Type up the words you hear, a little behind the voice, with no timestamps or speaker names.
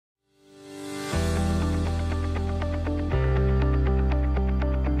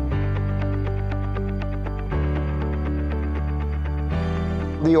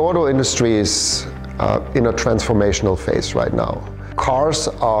The auto industry is in a transformational phase right now. Cars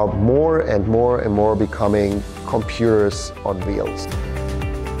are more and more becoming computers on wheels.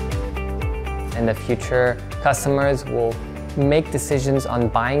 In the future, customers will make decisions on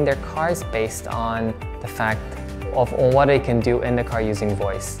buying their cars based on the fact of what they can do in the car using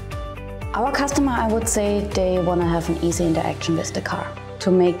voice. Our customer, I would say, they want to have an easy interaction with the car, to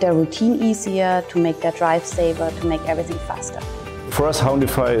make their routine easier, to make their drive safer, to make everything faster. For us,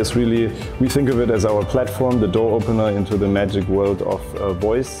 Houndify is really, we think of it as our platform, the door opener into the magic world of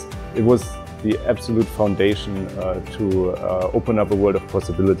voice. It was the absolute foundation to open up a world of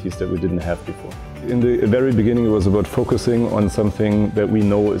possibilities that we didn't have before. In the very beginning, it was about focusing on something that we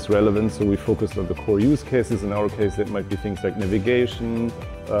know is relevant, so we focused on the core use cases. In our case, that might be things like navigation,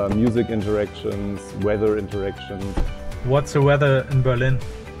 music interactions, weather interactions. What's the weather in Berlin?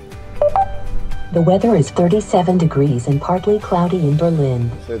 The weather is 37 degrees and partly cloudy in Berlin.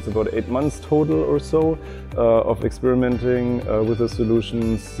 So it's about 8 months total or so of experimenting with the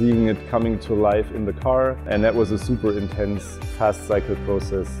solution, seeing it coming to life in the car. And that was a super intense, fast cycle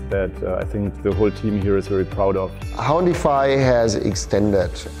process that I think the whole team here is very proud of. Houndify has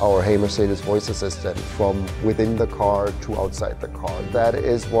extended our Hey Mercedes voice assistant from within the car to outside the car. That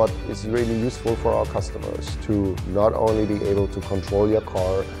is what is really useful for our customers, to not only be able to control your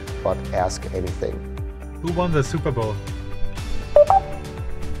car, but ask anything. Who won the Super Bowl?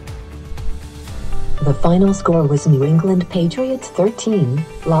 The final score was New England Patriots 13,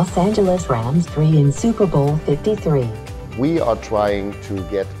 Los Angeles Rams 3 in Super Bowl 53. We are trying to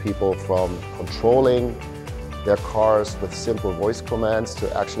get people from controlling their cars with simple voice commands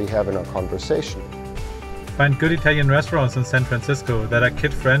to actually having a conversation. Find good Italian restaurants in San Francisco that are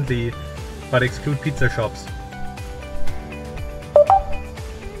kid-friendly but exclude pizza shops.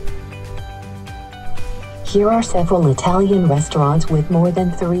 Here are several Italian restaurants with more than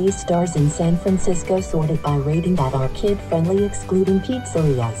 3 stars in San Francisco sorted by rating that are kid-friendly, excluding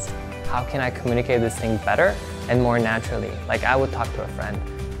pizzerias. How can I communicate this thing better and more naturally? Like I would talk to a friend.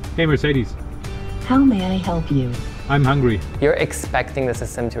 Hey Mercedes. How may I help you? I'm hungry. You're expecting the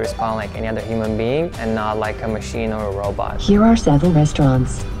system to respond like any other human being and not like a machine or a robot. Here are several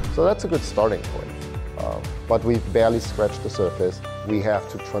restaurants. So that's a good starting point. But we've barely scratched the surface. We have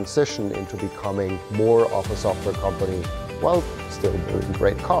to transition into becoming more of a software company while still building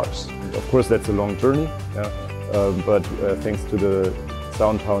great cars. Of course, that's a long journey, but thanks to the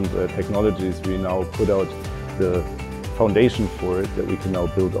SoundHound technologies, we now put out the foundation for it that we can now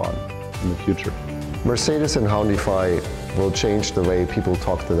build on in the future. Mercedes and Houndify will change the way people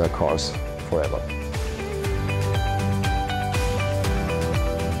talk to their cars forever.